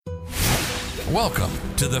Welcome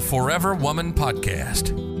to the Forever Woman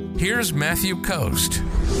Podcast. Here's Matthew Coast.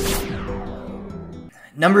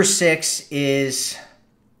 Number 6 is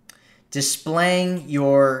displaying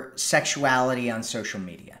your sexuality on social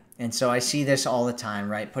media. And so I see this all the time,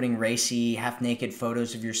 right? Putting racy, half-naked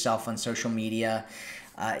photos of yourself on social media.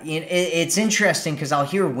 It's interesting because I'll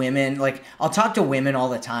hear women, I'll talk to women all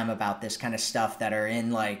the time about this kind of stuff that are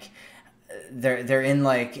in they're in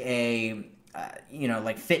a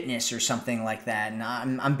fitness or something like that. And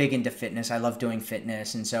I'm big into fitness. I love doing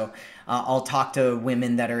fitness. And so I'll talk to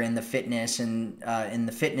women that are in the fitness and in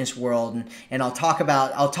the fitness world. And I'll talk to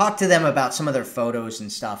them about some of their photos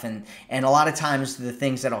and stuff. And a lot of times the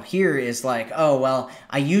things that I'll hear is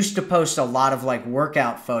I used to post a lot of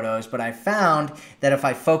workout photos, but I found that if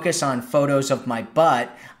I focus on photos of my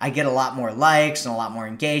butt, I get a lot more likes and a lot more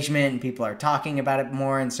engagement and people are talking about it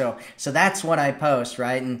more. And so that's what I post,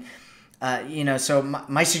 right? And so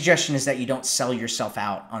my suggestion is that you don't sell yourself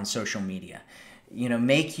out on social media.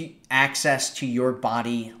 Make access to your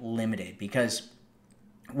body limited, because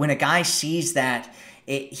when a guy sees that,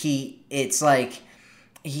 he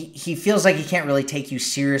feels like he can't really take you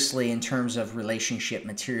seriously in terms of relationship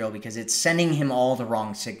material, because it's sending him all the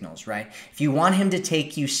wrong signals, right? If you want him to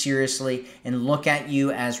take you seriously and look at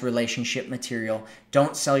you as relationship material,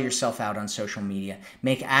 don't sell yourself out on social media.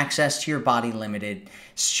 Make access to your body limited.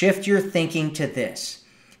 Shift your thinking to this: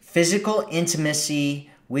 physical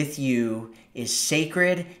intimacy with you is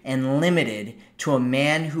sacred and limited to a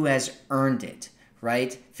man who has earned it.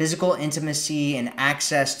 Right? Physical intimacy and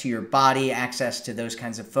access to your body, access to those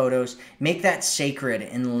kinds of photos, make that sacred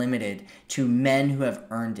and limited to men who have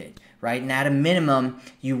earned it, right? And at a minimum,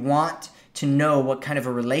 you want to know what kind of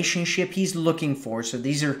a relationship he's looking for. So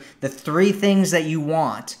these are the 3 things that you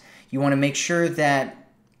want. You want to make sure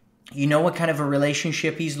that you know what kind of a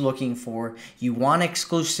relationship he's looking for. You want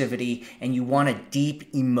exclusivity, and you want a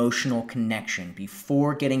deep emotional connection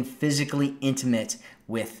before getting physically intimate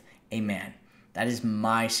with a man. That is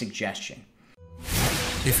my suggestion.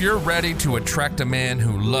 If you're ready to attract a man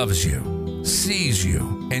who loves you, sees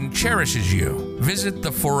you, and cherishes you, visit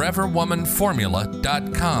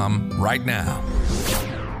theforeverwomanformula.com right now.